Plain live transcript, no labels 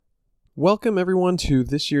Welcome, everyone, to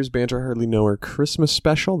this year's Banter Hardly Knower Christmas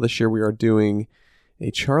special. This year we are doing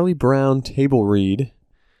a Charlie Brown table read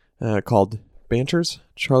called Banter's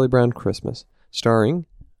Charlie Brown Christmas, starring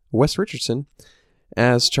Wes Richardson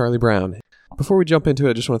as Charlie Brown. Before we jump into it,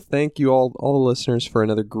 I just want to thank you all the listeners for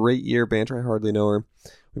another great year, Banter Hardly Knower.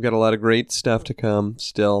 We've got a lot of great stuff to come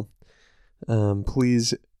still.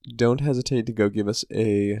 Please don't hesitate to go give us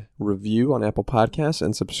a review on Apple Podcasts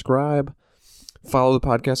and subscribe. Follow the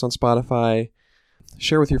podcast on Spotify.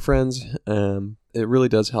 Share with your friends. It really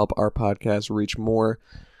does help our podcast reach more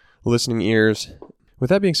listening ears. With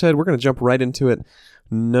that being said, we're going to jump right into it.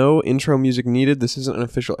 No intro music needed. This isn't an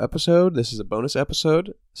official episode. This is a bonus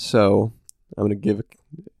episode. So I'm going to give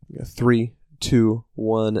a 3, 2,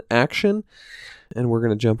 1 action. And we're going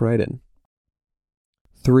to jump right in.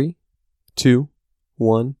 3, 2,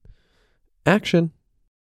 1 action.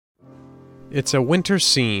 It's a winter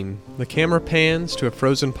scene. The camera pans to a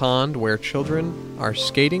frozen pond where children are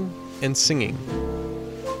skating and singing.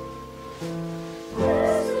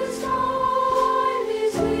 Christmas time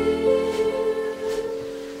is here,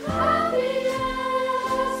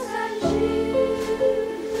 happiness and cheer,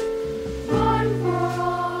 one for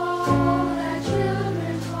all that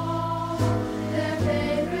children call their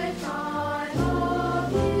favorite time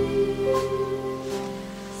of year.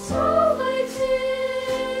 Snowflakes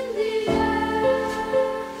in the air,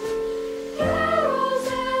 carols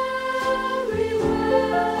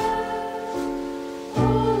everywhere,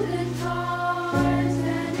 olden times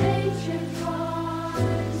and ancient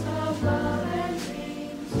times of love and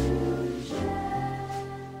dreams to share.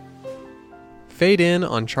 Fade in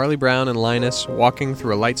on Charlie Brown and Linus walking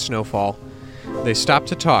through a light snowfall. They stop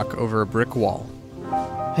to talk over a brick wall.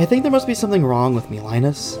 I think there must be something wrong with me,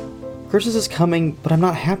 Linus. Christmas is coming, but I'm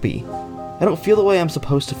not happy. I don't feel the way I'm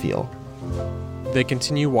supposed to feel. They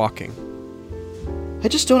continue walking. I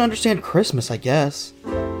just don't understand Christmas, I guess.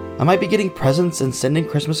 I might be getting presents and sending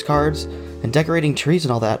Christmas cards and decorating trees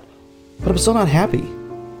and all that, but I'm still not happy.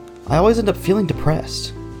 I always end up feeling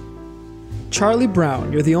depressed. Charlie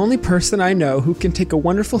Brown, you're the only person I know who can take a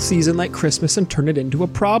wonderful season like Christmas and turn it into a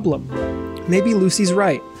problem. Maybe Lucy's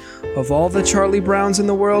right. Of all the Charlie Browns in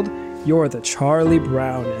the world, you're the Charlie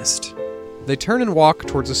Brownest. They turn and walk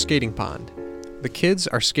towards a skating pond. The kids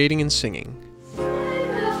are skating and singing. Sleigh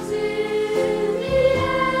bells in the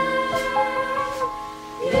air,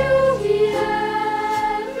 beauty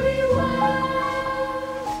everywhere.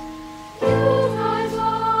 Yuletide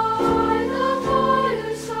by the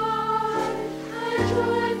fireside, and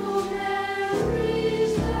joyful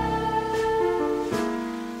memories there.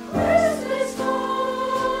 Christmas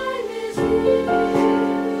time is here,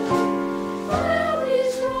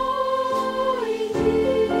 families drawing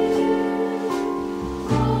near.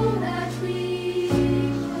 Oh, that we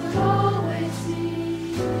could always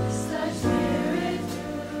see such spirit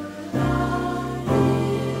through the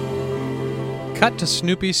year. Cut to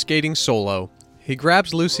Snoopy skating solo. He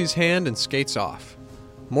grabs Lucy's hand and skates off.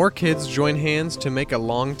 More kids join hands to make a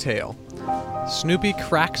long tail. Snoopy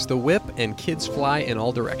cracks the whip and kids fly in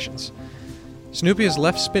all directions. Snoopy is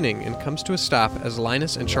left spinning and comes to a stop as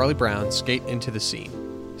Linus and Charlie Brown skate into the scene.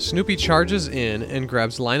 Snoopy charges in and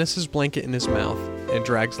grabs Linus's blanket in his mouth and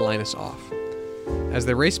drags Linus off. As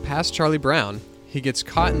they race past Charlie Brown, he gets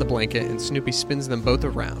caught in the blanket and Snoopy spins them both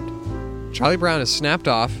around. Charlie Brown is snapped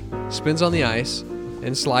off, spins on the ice,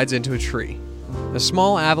 and slides into a tree. A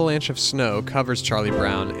small avalanche of snow covers Charlie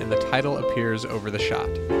Brown and the title appears over the shot,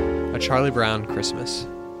 A Charlie Brown Christmas.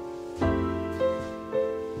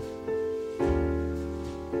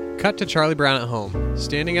 Cut to Charlie Brown at home,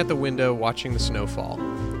 standing at the window watching the snow fall.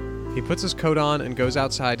 He puts his coat on and goes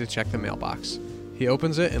outside to check the mailbox. He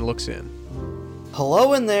opens it and looks in.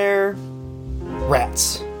 Hello in there!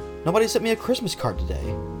 Rats. Nobody sent me a Christmas card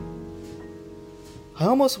today. I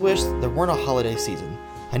almost wish there weren't a holiday season.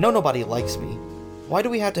 I know nobody likes me. Why do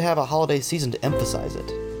we have to have a holiday season to emphasize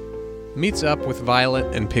it? Meets up with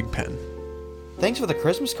Violet and Pigpen. Thanks for the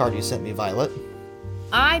Christmas card you sent me, Violet.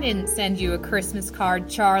 I didn't send you a Christmas card,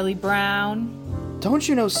 Charlie Brown. Don't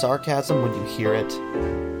you know sarcasm when you hear it?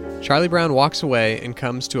 Charlie Brown walks away and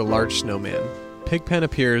comes to a large snowman. Pigpen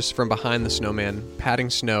appears from behind the snowman, patting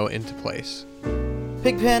snow into place.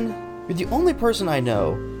 Pigpen, you're the only person I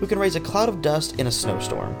know who can raise a cloud of dust in a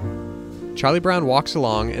snowstorm. Charlie Brown walks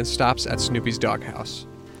along and stops at Snoopy's doghouse.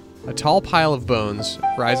 A tall pile of bones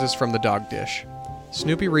rises from the dog dish.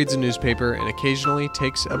 Snoopy reads a newspaper and occasionally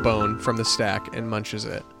takes a bone from the stack and munches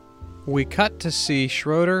it. We cut to see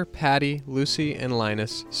Schroeder, Patty, Lucy, and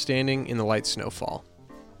Linus standing in the light snowfall.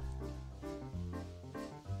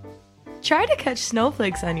 Try to catch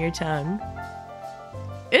snowflakes on your tongue.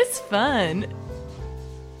 It's fun.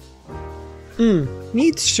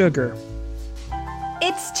 Needs sugar.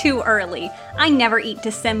 It's too early. I never eat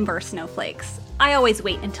December snowflakes. I always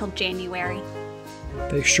wait until January.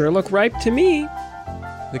 They sure look ripe to me.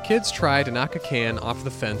 The kids try to knock a can off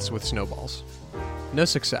the fence with snowballs. No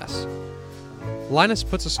success. Linus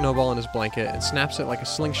puts a snowball in his blanket and snaps it like a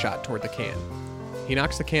slingshot toward the can. He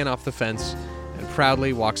knocks the can off the fence and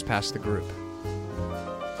proudly walks past the group.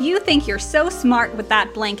 You think you're so smart with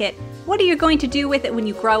that blanket. What are you going to do with it when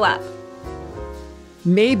you grow up?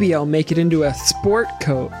 Maybe I'll make it into a sport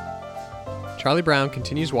coat. Charlie Brown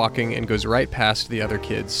continues walking and goes right past the other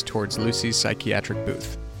kids towards Lucy's psychiatric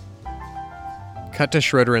booth. Cut to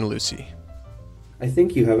Schroeder and Lucy. I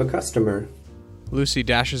think you have a customer. Lucy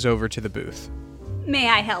dashes over to the booth. May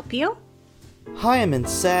I help you? I am in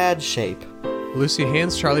sad shape. Lucy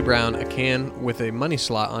hands Charlie Brown a can with a money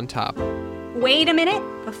slot on top. Wait a minute.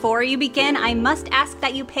 Before you begin, I must ask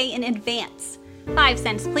that you pay in advance. 5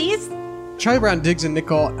 cents, please. Charlie Brown digs a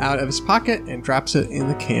nickel out of his pocket and drops it in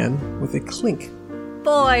the can with a clink.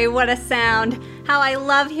 Boy, what a sound. How I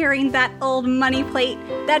love hearing that old money plate.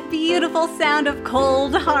 That beautiful sound of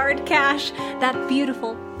cold, hard cash. That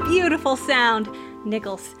beautiful, beautiful sound.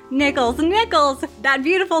 Nickels, nickels, nickels. That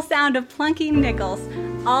beautiful sound of plunking nickels.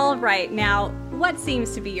 All right, now, what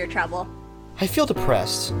seems to be your trouble? I feel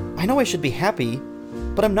depressed. I know I should be happy,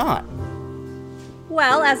 but I'm not.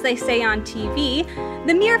 Well, as they say on TV,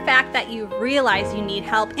 the mere fact that you realize you need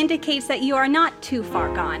help indicates that you are not too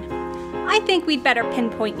far gone. I think we'd better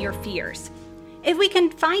pinpoint your fears. If we can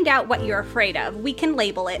find out what you're afraid of, we can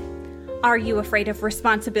label it. Are you afraid of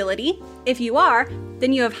responsibility? If you are,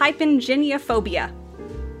 then you have hypengenophobia.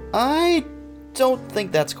 I don't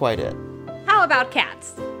think that's quite it. How about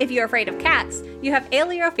cats? If you're afraid of cats, you have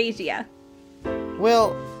alierophagia.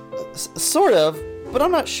 Well, sort of, but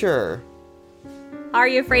I'm not sure. Are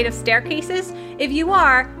you afraid of staircases? If you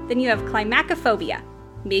are, then you have climacophobia.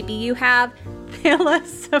 Maybe you have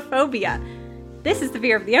thalassophobia. This is the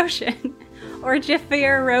fear of the ocean. Or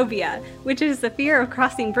gypherophobia, which is the fear of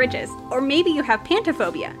crossing bridges. Or maybe you have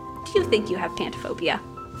pantophobia. Do you think you have pantophobia?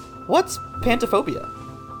 What's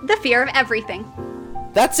pantophobia? The fear of everything.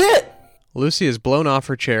 That's it! Lucy is blown off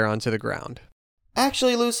her chair onto the ground.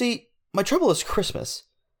 Actually, Lucy, my trouble is Christmas.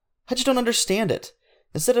 I just don't understand it.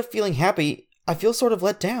 Instead of feeling happy, I feel sort of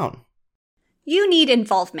let down. You need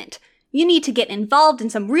involvement. You need to get involved in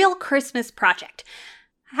some real Christmas project.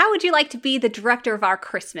 How would you like to be the director of our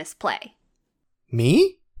Christmas play?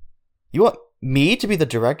 Me? You want me to be the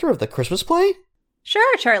director of the Christmas play?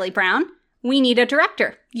 Sure, Charlie Brown. We need a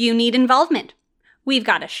director. You need involvement. We've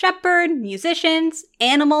got a shepherd, musicians,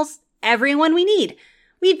 animals, everyone we need.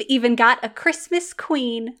 We've even got a Christmas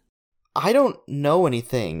queen. I don't know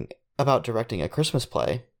anything about directing a Christmas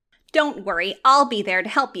play. Don't worry, I'll be there to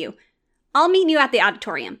help you. I'll meet you at the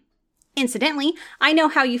auditorium. Incidentally, I know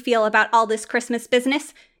how you feel about all this Christmas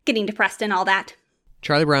business, getting depressed and all that.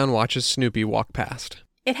 Charlie Brown watches Snoopy walk past.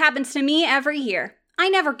 It happens to me every year. I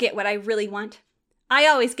never get what I really want. I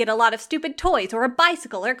always get a lot of stupid toys or a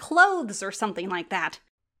bicycle or clothes or something like that.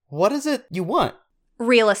 What is it you want?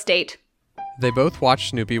 Real estate. They both watch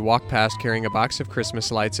Snoopy walk past carrying a box of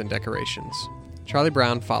Christmas lights and decorations. Charlie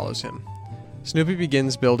Brown follows him. Snoopy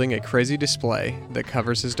begins building a crazy display that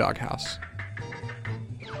covers his doghouse.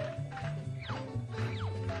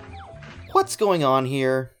 What's going on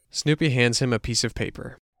here? Snoopy hands him a piece of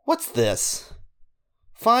paper. What's this?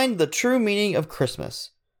 Find the true meaning of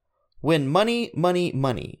Christmas. Win money, money,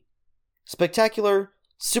 money. Spectacular,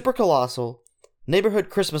 super colossal, neighborhood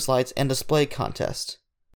Christmas lights and display contest.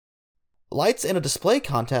 Lights and a display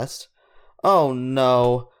contest? Oh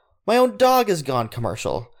no. My own dog has gone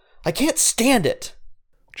commercial. I can't stand it.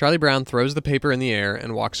 Charlie Brown throws the paper in the air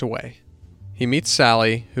and walks away. He meets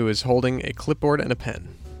Sally, who is holding a clipboard and a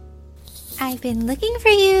pen. I've been looking for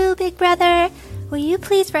you, big brother. Will you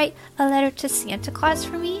please write a letter to Santa Claus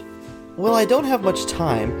for me? Well, I don't have much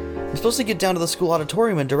time. I'm supposed to get down to the school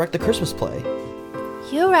auditorium and direct the Christmas play.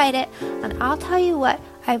 You write it, and I'll tell you what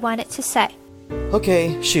I want it to say.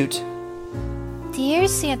 Okay, shoot. Dear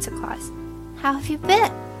Santa Claus, how have you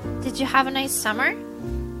been? Did you have a nice summer?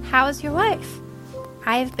 How is your wife?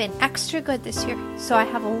 I have been extra good this year, so I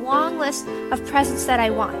have a long list of presents that I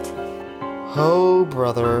want. Oh,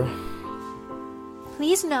 brother.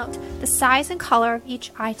 Please note the size and color of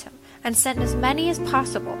each item and send as many as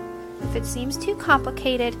possible. If it seems too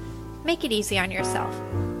complicated, make it easy on yourself.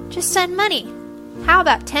 Just send money. How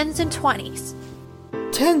about 10s and 20s?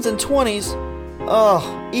 10s and 20s?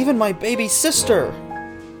 Ugh, even my baby sister.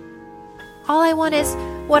 All I want is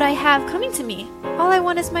what I have coming to me. All I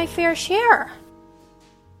want is my fair share.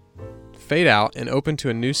 Fade out and open to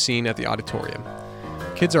a new scene at the auditorium.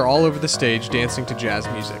 Kids are all over the stage dancing to jazz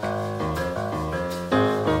music.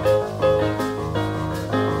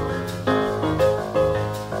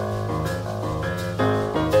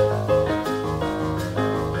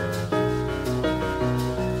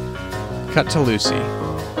 Cut to Lucy.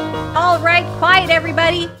 All right, quiet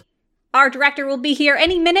everybody. Our director will be here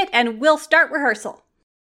any minute and we'll start rehearsal.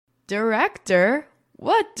 Director?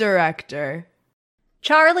 What director?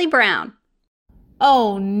 Charlie Brown.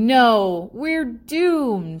 Oh no, we're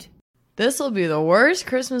doomed. This'll be the worst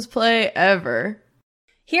Christmas play ever.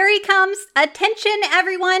 Here he comes. Attention,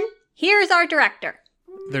 everyone. Here's our director.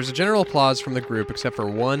 There's a general applause from the group except for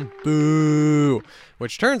one boo,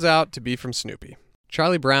 which turns out to be from Snoopy.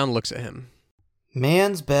 Charlie Brown looks at him.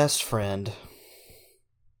 Man's best friend.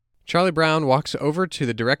 Charlie Brown walks over to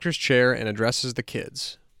the director's chair and addresses the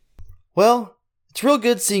kids. Well, it's real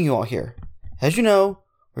good seeing you all here. As you know,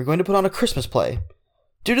 we're going to put on a Christmas play.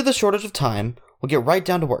 Due to the shortage of time, we'll get right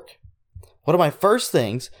down to work. One of my first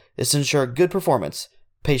things is to ensure a good performance.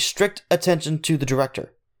 Pay strict attention to the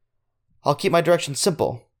director. I'll keep my directions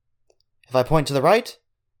simple. If I point to the right,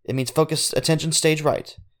 it means focus attention stage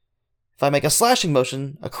right. If I make a slashing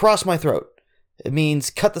motion across my throat, it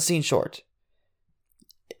means cut the scene short.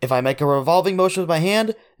 If I make a revolving motion with my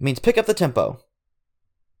hand, it means pick up the tempo.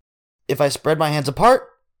 If I spread my hands apart,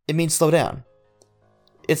 it means slow down.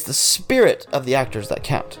 It's the spirit of the actors that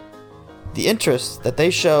count. The interest that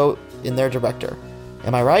they show in their director.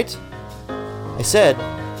 Am I right? I said,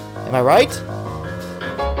 am I right?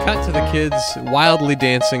 Cut to the kids wildly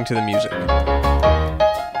dancing to the music.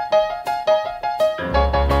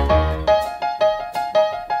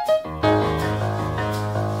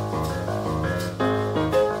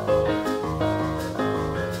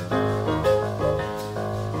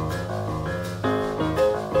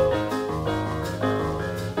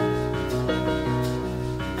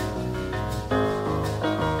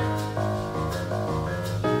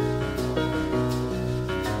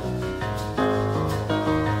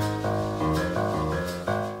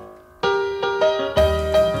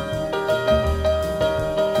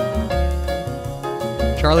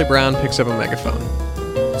 Charlie Brown picks up a megaphone.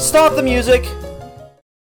 Stop the music!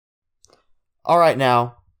 Alright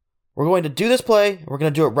now, we're going to do this play, and we're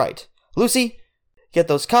going to do it right. Lucy, get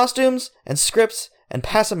those costumes and scripts and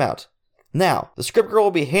pass them out. Now, the script girl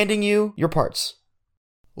will be handing you your parts.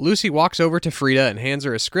 Lucy walks over to Frida and hands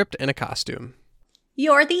her a script and a costume.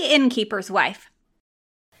 You're the innkeeper's wife.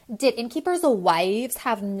 Did innkeepers' wives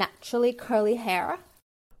have naturally curly hair?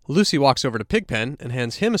 Lucy walks over to Pigpen and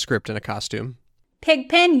hands him a script and a costume.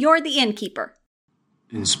 Pigpen, you're the innkeeper.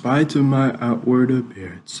 In spite of my outward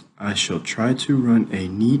appearance, I shall try to run a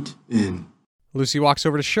neat inn. Lucy walks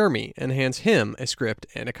over to Shermie and hands him a script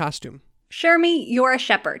and a costume. Shermie, you're a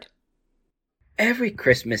shepherd. Every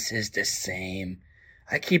Christmas is the same.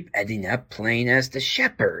 I keep ending up playing as the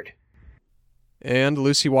shepherd. And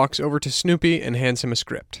Lucy walks over to Snoopy and hands him a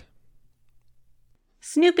script.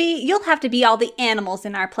 Snoopy, you'll have to be all the animals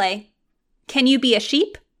in our play. Can you be a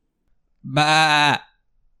sheep? Bah.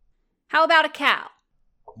 How about a cow?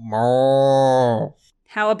 Moo.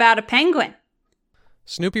 How about a penguin?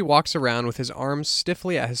 Snoopy walks around with his arms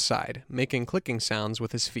stiffly at his side, making clicking sounds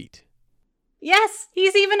with his feet. Yes,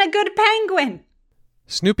 he's even a good penguin.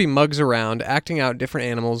 Snoopy mugs around, acting out different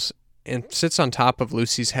animals, and sits on top of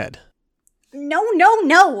Lucy's head. No, no,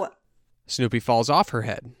 no. Snoopy falls off her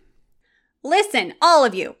head. Listen, all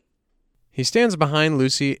of you. He stands behind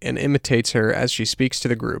Lucy and imitates her as she speaks to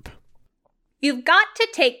the group. You've got to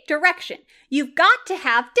take direction. You've got to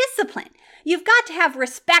have discipline. You've got to have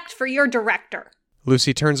respect for your director.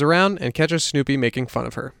 Lucy turns around and catches Snoopy making fun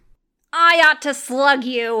of her. I ought to slug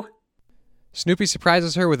you. Snoopy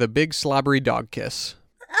surprises her with a big slobbery dog kiss.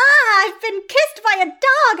 Ah, I've been kissed by a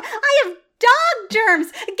dog. I have dog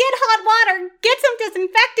germs. Get hot water. Get some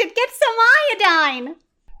disinfectant. Get some iodine.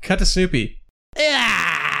 Cut to Snoopy.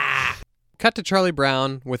 Cut to Charlie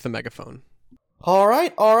Brown with the megaphone. All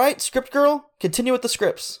right, script girl, continue with the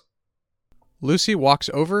scripts. Lucy walks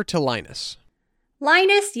over to Linus.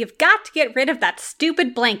 Linus, you've got to get rid of that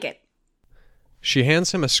stupid blanket. She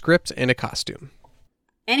hands him a script and a costume.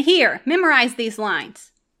 And here, memorize these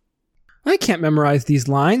lines. I can't memorize these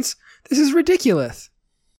lines. This is ridiculous.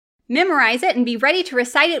 Memorize it and be ready to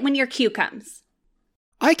recite it when your cue comes.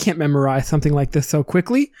 I can't memorize something like this so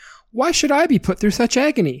quickly. Why should I be put through such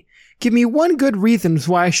agony? Give me one good reason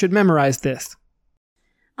why I should memorize this.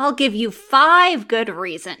 I'll give you 5 good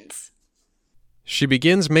reasons. She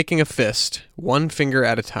begins making a fist, one finger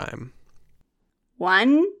at a time.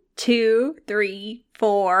 1, 2, 3,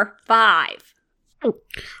 4, 5.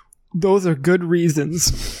 Those are good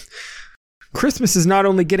reasons. Christmas is not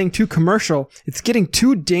only getting too commercial, it's getting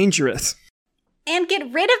too dangerous. And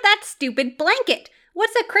get rid of that stupid blanket.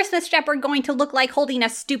 What's a Christmas shepherd going to look like holding a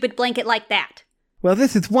stupid blanket like that? Well,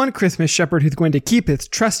 this is one Christmas shepherd who's going to keep his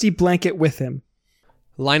trusty blanket with him.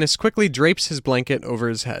 Linus quickly drapes his blanket over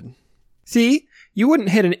his head. See? You wouldn't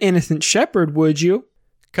hit an innocent shepherd, would you?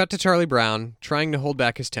 Cut to Charlie Brown, trying to hold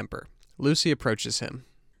back his temper. Lucy approaches him.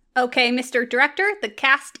 Okay, Mr. Director, the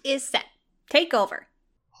cast is set. Take over.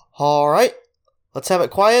 All right, let's have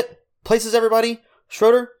it quiet. Places, everybody.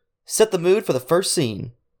 Schroeder, set the mood for the first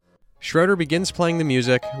scene. Schroeder begins playing the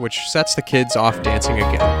music, which sets the kids off dancing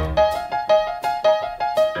again.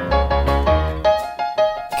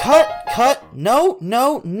 Cut!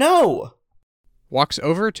 No! Walks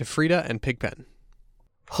over to Frida and Pigpen.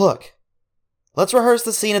 Look, let's rehearse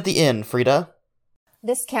the scene at the inn, Frida.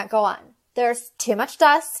 This can't go on. There's too much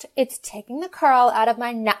dust. It's taking the curl out of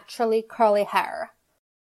my naturally curly hair.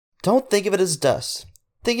 Don't think of it as dust.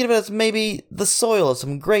 Think of it as maybe the soil of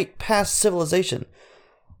some great past civilization.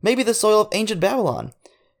 Maybe the soil of ancient Babylon.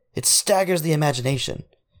 It staggers the imagination.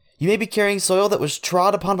 You may be carrying soil that was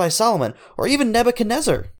trod upon by Solomon, or even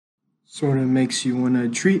Nebuchadnezzar. Sort of makes you want to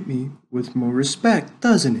treat me with more respect,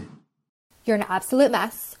 doesn't it? You're an absolute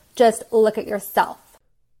mess. Just look at yourself.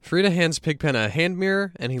 Frida hands Pigpen a hand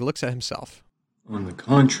mirror, and he looks at himself. On the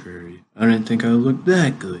contrary, I didn't think I looked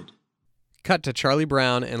that good. Cut to Charlie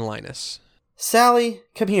Brown and Linus. Sally,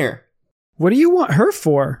 come here. What do you want her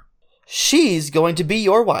for? She's going to be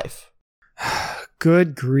your wife.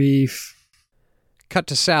 Good grief. Cut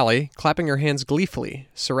to Sally, clapping her hands gleefully,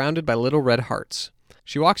 surrounded by little red hearts.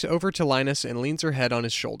 She walks over to Linus and leans her head on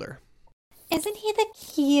his shoulder. Isn't he the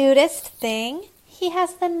cutest thing? He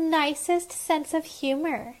has the nicest sense of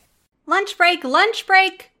humor. Lunch break, lunch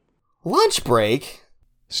break! Lunch break?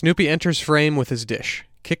 Snoopy enters frame with his dish,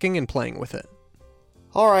 kicking and playing with it.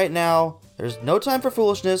 All right, now, there's no time for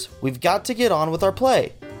foolishness. We've got to get on with our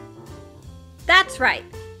play. That's right.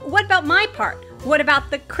 What about my part? What about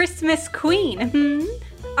the Christmas Queen?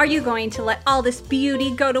 Are you going to let all this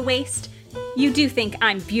beauty go to waste? You do think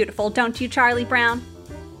I'm beautiful, don't you, Charlie Brown?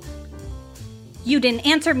 You didn't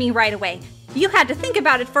answer me right away. You had to think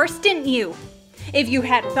about it first, didn't you? If you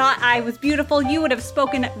had thought I was beautiful, you would have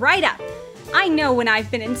spoken it right up. I know when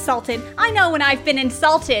I've been insulted.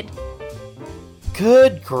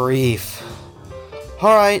 Good grief.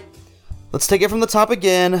 All right, let's take it from the top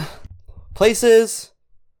again. Places,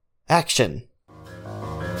 action.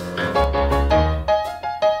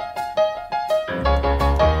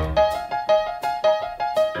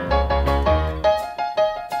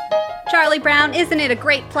 Charlie Brown, isn't it a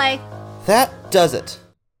great play? That does it.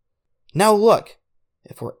 Now look,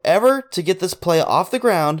 if we're ever to get this play off the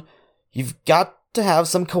ground, you've got to have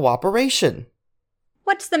some cooperation.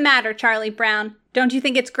 What's the matter, Charlie Brown? Don't you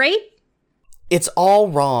think it's great? It's all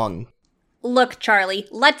wrong. Look, Charlie,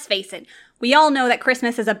 let's face it. We all know that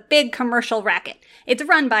Christmas is a big commercial racket. It's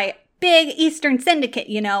run by a big Eastern syndicate,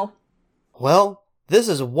 you know. Well, this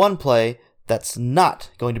is one play that's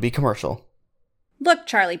not going to be commercial. Look,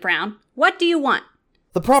 Charlie Brown, what do you want?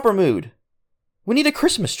 The proper mood. We need a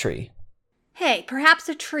Christmas tree. Hey, perhaps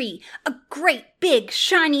a tree. A great, big,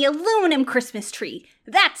 shiny aluminum Christmas tree.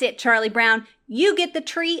 That's it, Charlie Brown. You get the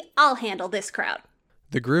tree, I'll handle this crowd.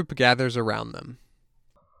 The group gathers around them.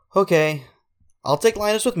 Okay, I'll take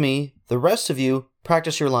Linus with me. The rest of you,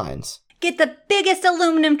 practice your lines. Get the biggest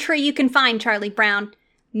aluminum tree you can find, Charlie Brown.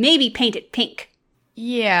 Maybe paint it pink.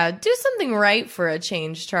 Yeah, do something right for a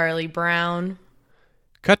change, Charlie Brown.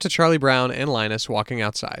 Cut to Charlie Brown and Linus walking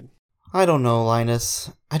outside. I don't know,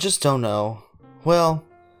 Linus. I just don't know. Well,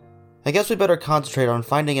 I guess we better concentrate on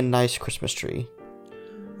finding a nice Christmas tree.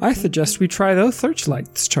 I suggest we try those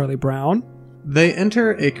searchlights, Charlie Brown. They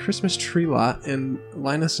enter a Christmas tree lot, and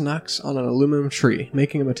Linus knocks on an aluminum tree,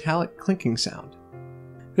 making a metallic clinking sound.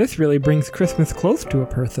 This really brings Christmas close to a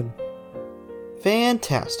person.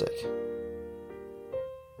 Fantastic.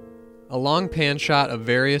 A long pan shot of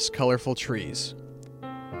various colorful trees.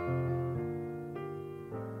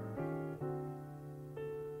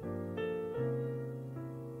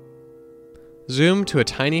 Zoom to a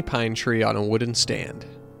tiny pine tree on a wooden stand.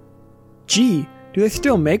 Gee, do they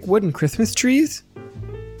still make wooden Christmas trees?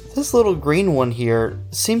 This little green one here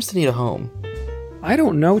seems to need a home. I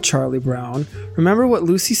don't know, Charlie Brown. Remember what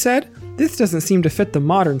Lucy said? This doesn't seem to fit the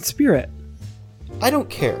modern spirit. I don't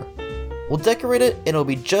care. We'll decorate it and it'll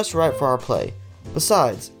be just right for our play.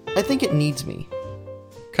 Besides, I think it needs me.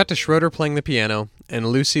 Cut to Schroeder playing the piano and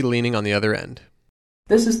Lucy leaning on the other end.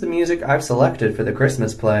 This is the music I've selected for the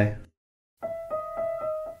Christmas play.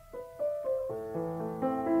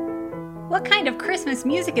 What kind of Christmas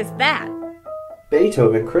music is that?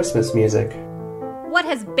 Beethoven Christmas music. What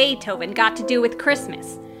has Beethoven got to do with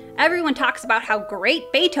Christmas? Everyone talks about how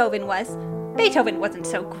great Beethoven was. Beethoven wasn't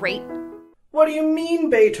so great. What do you mean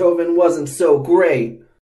Beethoven wasn't so great?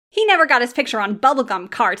 He never got his picture on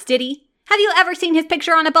bubblegum cards, did he? Have you ever seen his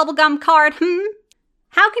picture on a bubblegum card,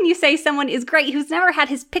 How can you say someone is great who's never had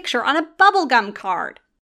his picture on a bubblegum card?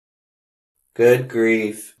 Good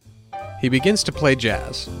grief. He begins to play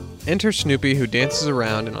jazz. Enter Snoopy, who dances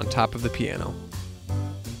around and on top of the piano.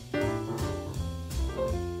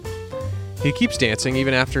 He keeps dancing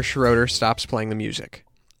even after Schroeder stops playing the music.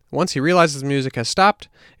 Once he realizes the music has stopped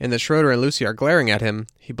and that Schroeder and Lucy are glaring at him,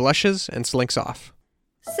 he blushes and slinks off.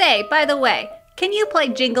 Say, by the way, can you play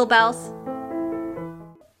Jingle Bells?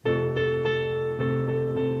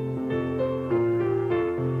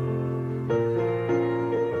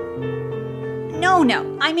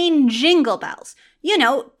 No, I mean Jingle Bells. You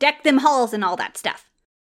know, deck them halls and all that stuff.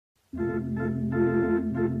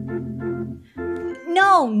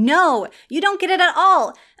 No, you don't get it at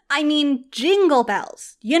all. I mean Jingle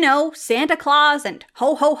Bells. You know, Santa Claus and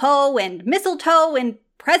ho ho ho and mistletoe and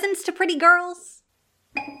presents to pretty girls.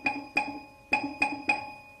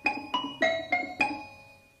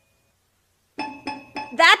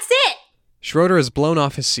 That's it! Schroeder is blown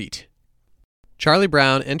off his seat. Charlie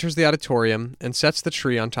Brown enters the auditorium and sets the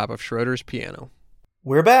tree on top of Schroeder's piano.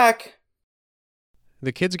 We're back.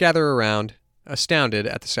 The kids gather around, astounded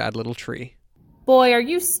at the sad little tree. Boy, are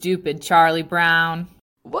you stupid, Charlie Brown.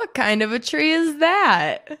 What kind of a tree is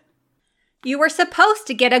that? You were supposed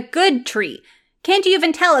to get a good tree. Can't you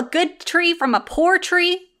even tell a good tree from a poor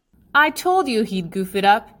tree? I told you he'd goof it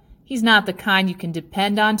up. He's not the kind you can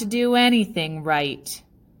depend on to do anything right.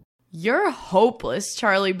 You're hopeless,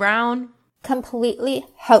 Charlie Brown. Completely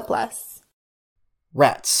hopeless.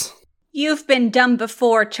 Rats. You've been dumb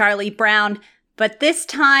before, Charlie Brown, but this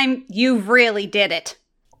time you really did it.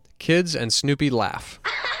 Kids and Snoopy laugh.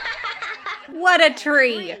 What a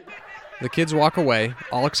tree! The kids walk away,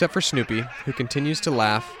 all except for Snoopy, who continues to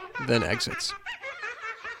laugh, then exits.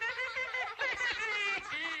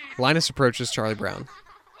 Linus approaches Charlie Brown.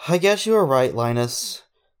 I guess you were right, Linus.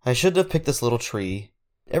 I shouldn't have picked this little tree.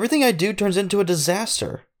 Everything I do turns into a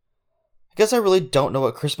disaster. I guess I really don't know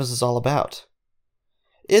what Christmas is all about.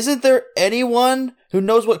 Isn't there anyone who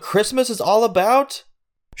knows what Christmas is all about?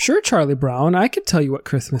 Sure, Charlie Brown, I could tell you what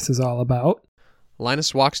Christmas is all about.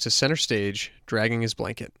 Linus walks to center stage, dragging his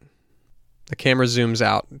blanket. The camera zooms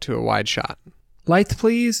out to a wide shot. Lights,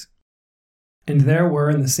 please. And there were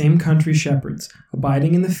in the same country shepherds,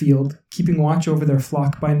 abiding in the field, keeping watch over their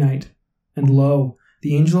flock by night. And lo,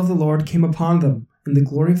 the angel of the Lord came upon them, and the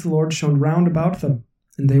glory of the Lord shone round about them,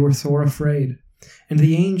 and they were sore afraid. And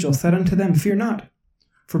the angel said unto them, Fear not,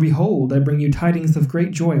 for behold, I bring you tidings of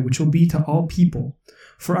great joy, which will be to all people.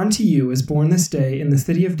 For unto you is born this day in the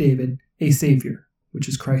city of David a Saviour, which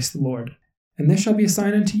is Christ the Lord. And this shall be a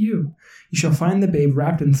sign unto you. You shall find the babe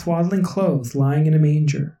wrapped in swaddling clothes, lying in a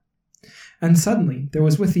manger. And suddenly there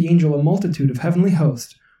was with the angel a multitude of heavenly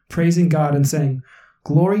hosts, praising God and saying,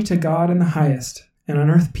 Glory to God in the highest, and on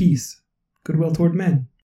earth peace, goodwill toward men.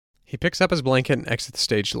 He picks up his blanket and exits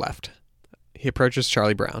stage left. He approaches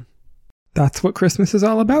Charlie Brown. That's what Christmas is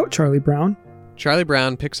all about, Charlie Brown. Charlie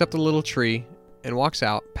Brown picks up the little tree and walks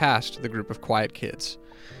out past the group of quiet kids.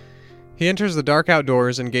 He enters the dark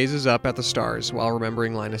outdoors and gazes up at the stars while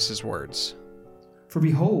remembering Linus's words. For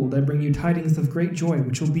behold, I bring you tidings of great joy,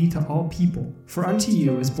 which will be to all people. For unto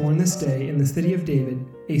you is born this day in the city of David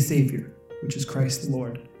a Saviour, which is Christ the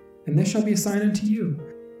Lord. And this shall be a sign unto you.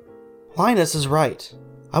 Linus is right.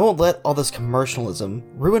 I won't let all this commercialism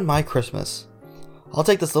ruin my Christmas. I'll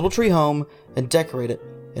take this little tree home and decorate it,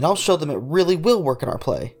 and I'll show them it really will work in our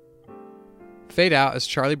play. Fade out as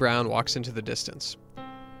Charlie Brown walks into the distance.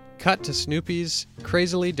 Cut to Snoopy's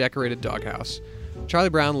crazily decorated doghouse. Charlie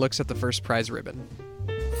Brown looks at the first prize ribbon.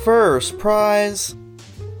 First prize?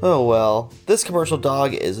 Oh well, this commercial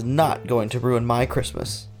dog is not going to ruin my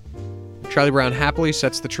Christmas. Charlie Brown happily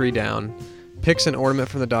sets the tree down, picks an ornament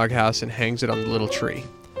from the doghouse, and hangs it on the little tree.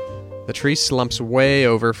 The tree slumps way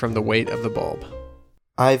over from the weight of the bulb.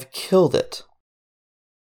 I've killed it.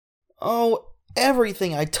 Oh,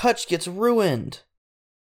 everything I touch gets ruined.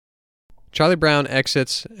 Charlie Brown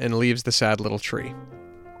exits and leaves the sad little tree.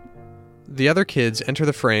 The other kids enter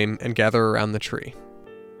the frame and gather around the tree.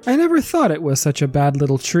 I never thought it was such a bad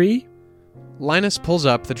little tree. Linus pulls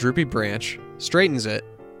up the droopy branch, straightens it,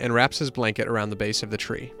 and wraps his blanket around the base of the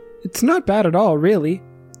tree. It's not bad at all, really.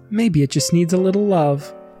 Maybe it just needs a little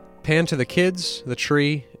love. Pan to the kids, the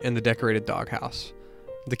tree, and the decorated doghouse.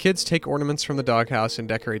 The kids take ornaments from the doghouse and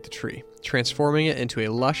decorate the tree, transforming it into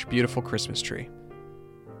a lush, beautiful Christmas tree.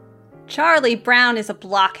 Charlie Brown is a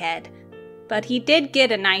blockhead, but he did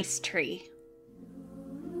get a nice tree.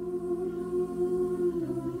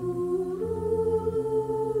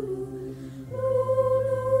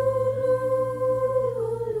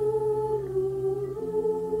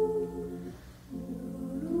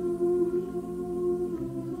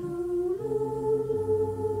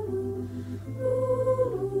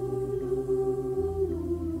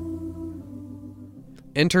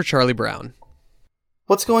 Enter Charlie Brown.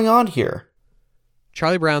 What's going on here?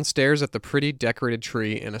 Charlie Brown stares at the pretty decorated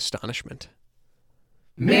tree in astonishment.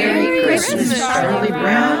 Merry Christmas, Charlie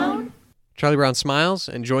Brown. Charlie Brown smiles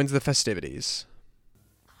and joins the festivities.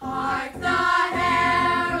 Hark the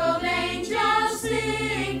herald angels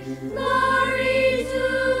sing, glory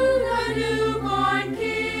to the newborn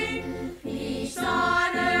King. Peace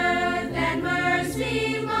on earth and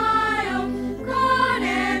mercy mild, God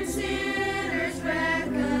and sinners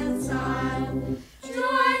reconciled.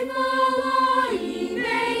 Joyful all ye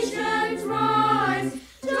nations rise,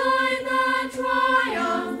 join the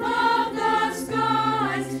triumph of the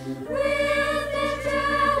skies. With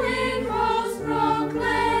angelic hosts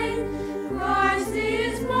proclaim, Christ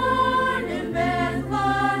is born in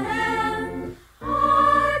Bethlehem.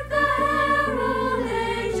 Hark the herald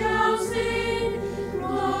angels sing,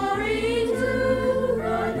 glory to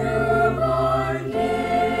the newborn King.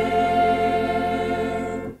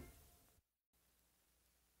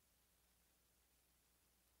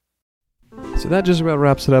 So that just about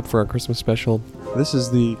wraps it up for our Christmas special. This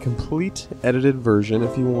is the complete edited version.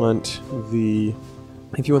 If you want the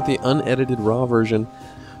unedited raw version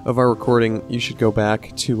of our recording, you should go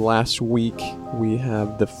back to last week. We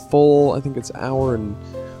have the full, I think it's hour and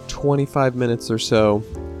 25 minutes or so.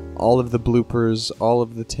 All of the bloopers, all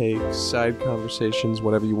of the takes, side conversations,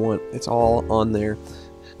 whatever you want. It's all on there.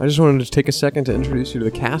 I just wanted to take a second to introduce you to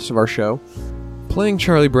the cast of our show. Playing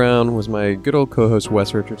Charlie Brown was my good old co-host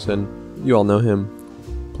Wes Richardson. You all know him.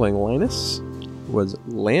 Playing Linus was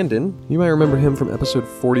Landon. You might remember him from episode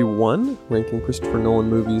 41, ranking Christopher Nolan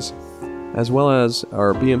movies, as well as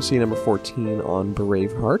our BMC number 14 on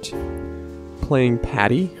Braveheart. Playing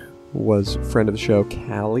Patty was friend of the show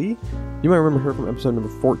Callie. You might remember her from episode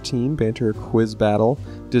number 14, Banter Quiz Battle,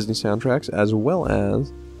 Disney soundtracks, as well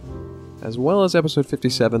as episode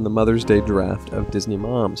 57, the Mother's Day Draft of Disney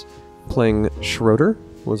Moms. Playing Schroeder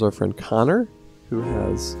was our friend Connor, who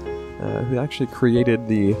actually created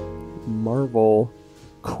the Marvel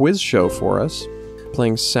quiz show for us.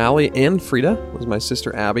 Playing Sally and Frida was my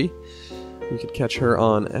sister Abby. You could catch her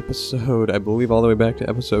on episode, I believe, all the way back to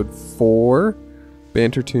episode 4,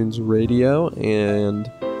 Banter Tunes Radio,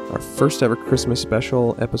 and our first ever Christmas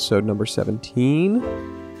special, episode number 17.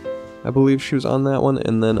 I believe she was on that one,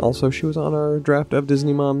 and then also she was on our draft of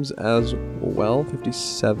Disney Moms as well,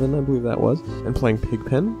 57, I believe that was. And playing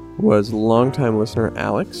Pigpen was longtime listener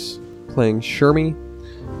Alex. Playing Shermie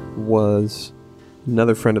was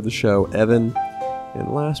another friend of the show, Evan.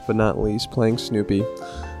 And last but not least, playing Snoopy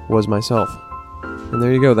was myself. And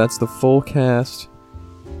there you go, that's the full cast.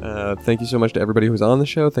 Thank you so much to everybody who's on the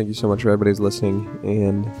show. Thank you so much for everybody who's listening.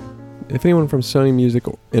 And if anyone from Sony Music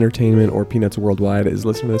Entertainment or Peanuts Worldwide is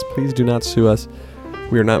listening to this, please do not sue us.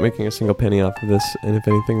 We are not making a single penny off of this. And if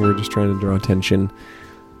anything, we're just trying to draw attention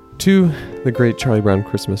to the great Charlie Brown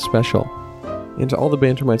Christmas special. And to all the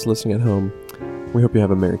Bantermites listening at home, we hope you have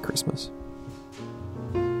a Merry Christmas.